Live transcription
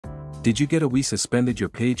Did you get a "We suspended your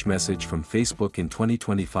page" message from Facebook in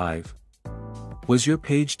 2025? Was your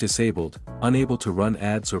page disabled, unable to run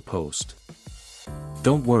ads or post?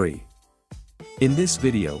 Don't worry. In this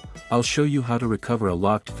video, I'll show you how to recover a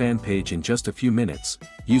locked fan page in just a few minutes,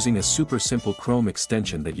 using a super simple Chrome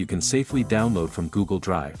extension that you can safely download from Google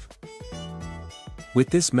Drive. With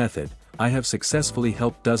this method, I have successfully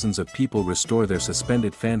helped dozens of people restore their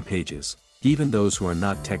suspended fan pages, even those who are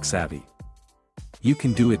not tech-savvy. You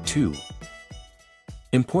can do it too.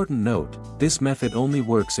 Important note, this method only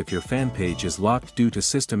works if your fan page is locked due to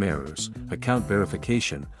system errors, account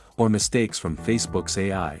verification, or mistakes from Facebook's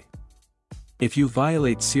AI. If you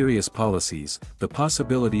violate serious policies, the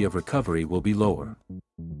possibility of recovery will be lower.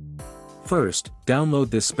 First,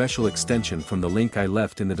 download this special extension from the link I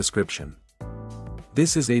left in the description.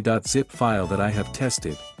 This is a .zip file that I have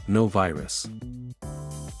tested, no virus.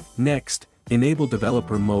 Next, enable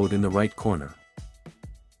developer mode in the right corner.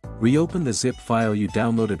 Reopen the zip file you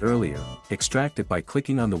downloaded earlier, extract it by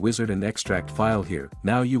clicking on the wizard and extract file here.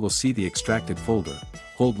 Now you will see the extracted folder.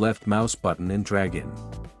 Hold left mouse button and drag in.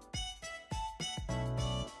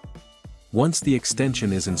 Once the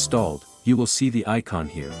extension is installed, you will see the icon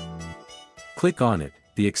here. Click on it.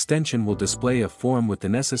 The extension will display a form with the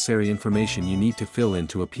necessary information you need to fill in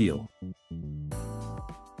to appeal.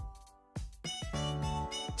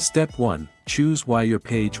 Step 1. Choose why your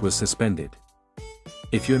page was suspended.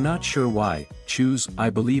 If you're not sure why, choose "I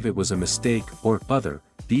believe it was a mistake" or "Other."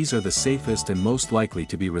 These are the safest and most likely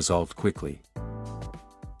to be resolved quickly.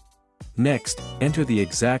 Next, enter the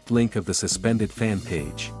exact link of the suspended fan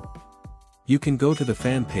page. You can go to the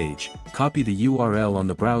fan page, copy the URL on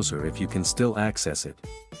the browser if you can still access it.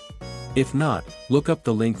 If not, look up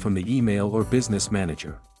the link from the email or business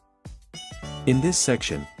manager. In this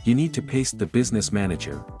section, you need to paste the business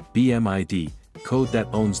manager (BMID) code that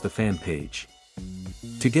owns the fan page.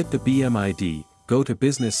 To get the BMID, go to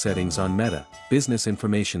Business Settings on Meta, Business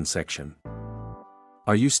Information section.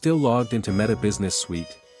 Are you still logged into Meta Business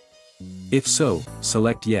Suite? If so,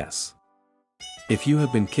 select Yes. If you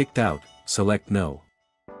have been kicked out, select No.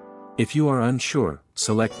 If you are unsure,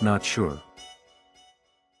 select Not Sure.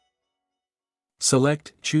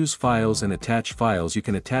 Select Choose Files and attach files. You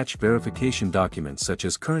can attach verification documents such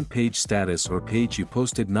as current page status or page you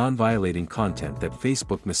posted non-violating content that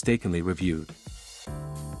Facebook mistakenly reviewed.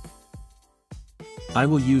 I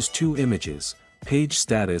will use 2 images, page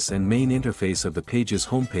status and main interface of the page's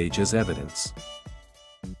homepage as evidence.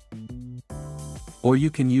 Or you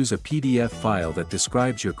can use a PDF file that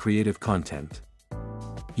describes your creative content.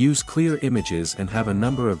 Use clear images and have a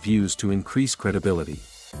number of views to increase credibility.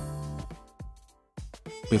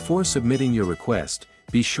 Before submitting your request,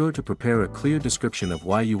 be sure to prepare a clear description of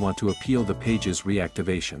why you want to appeal the page's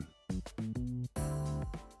reactivation.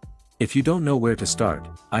 If you don't know where to start,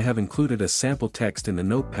 I have included a sample text in the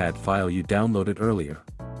Notepad file you downloaded earlier.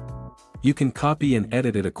 You can copy and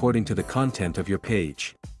edit it according to the content of your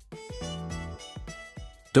page.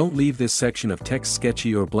 Don't leave this section of text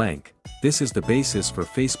sketchy or blank. This is the basis for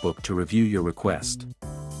Facebook to review your request.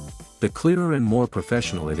 The clearer and more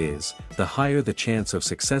professional it is, the higher the chance of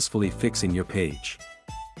successfully fixing your page.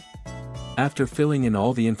 After filling in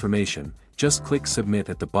all the information, just click Submit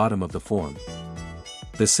at the bottom of the form.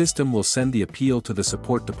 The system will send the appeal to the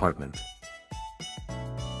support department.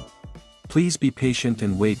 Please be patient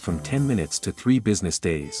and wait from 10 minutes to 3 business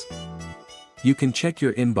days. You can check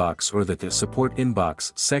your inbox or the Support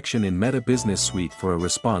Inbox section in Meta Business Suite for a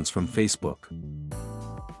response from Facebook.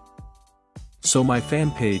 So my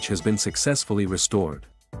fan page has been successfully restored.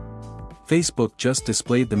 Facebook just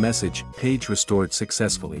displayed the message, "Page restored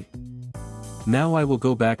successfully." Now I will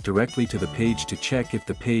go back directly to the page to check if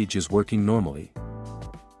the page is working normally.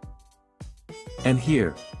 And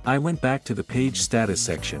here, I went back to the page status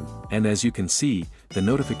section, and as you can see, the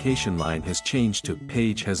notification line has changed to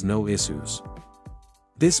 "Page has no issues."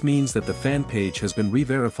 This means that the fan page has been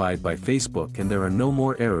re-verified by Facebook and there are no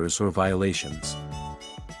more errors or violations.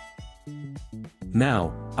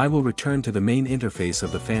 Now, I will return to the main interface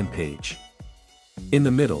of the fan page. In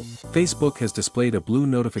the middle, Facebook has displayed a blue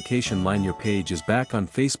notification line. Your page is back on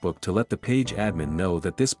Facebook to let the page admin know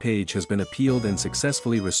that this page has been appealed and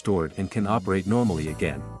successfully restored and can operate normally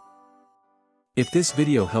again. If this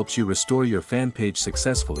video helps you restore your fan page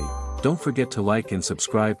successfully, don't forget to like and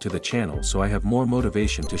subscribe to the channel so I have more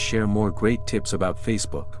motivation to share more great tips about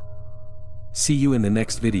Facebook. See you in the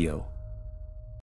next video.